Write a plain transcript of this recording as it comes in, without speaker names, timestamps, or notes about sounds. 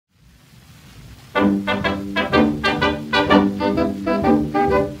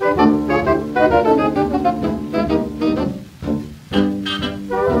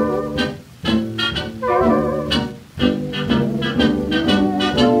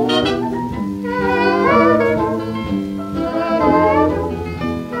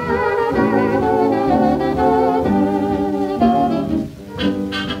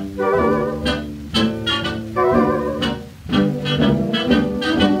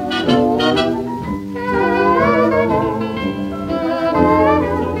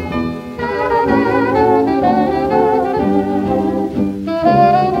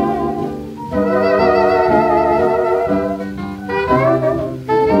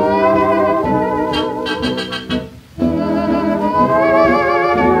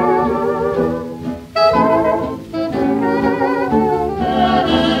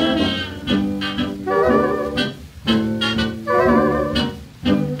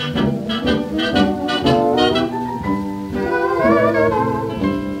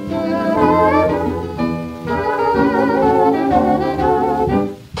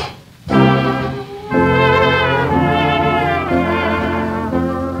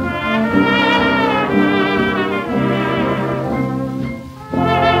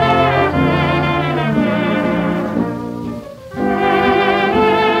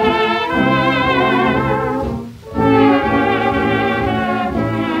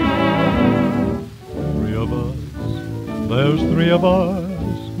There's three of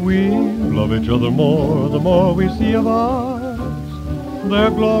us, we love each other more the more we see of us.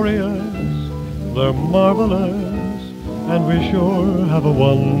 They're glorious, they're marvelous, and we sure have a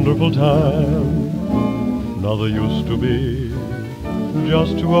wonderful time. Now there used to be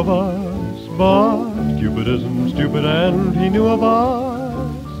just two of us, but Cupid isn't stupid and he knew of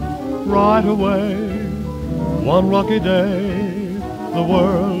us. Right away, one lucky day, the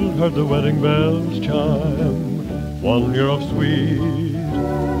world heard the wedding bells chime. 1 year of sweet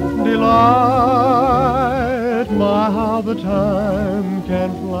delight, my how the time can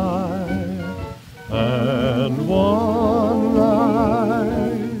fly. And one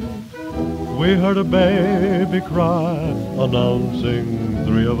night we heard a baby cry, announcing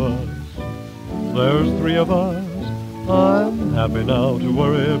three of us. There's three of us, I'm happy now to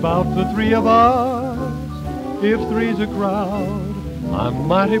worry about the three of us. If three's a crowd, I'm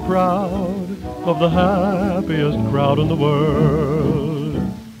mighty proud of the happiest crowd in the world.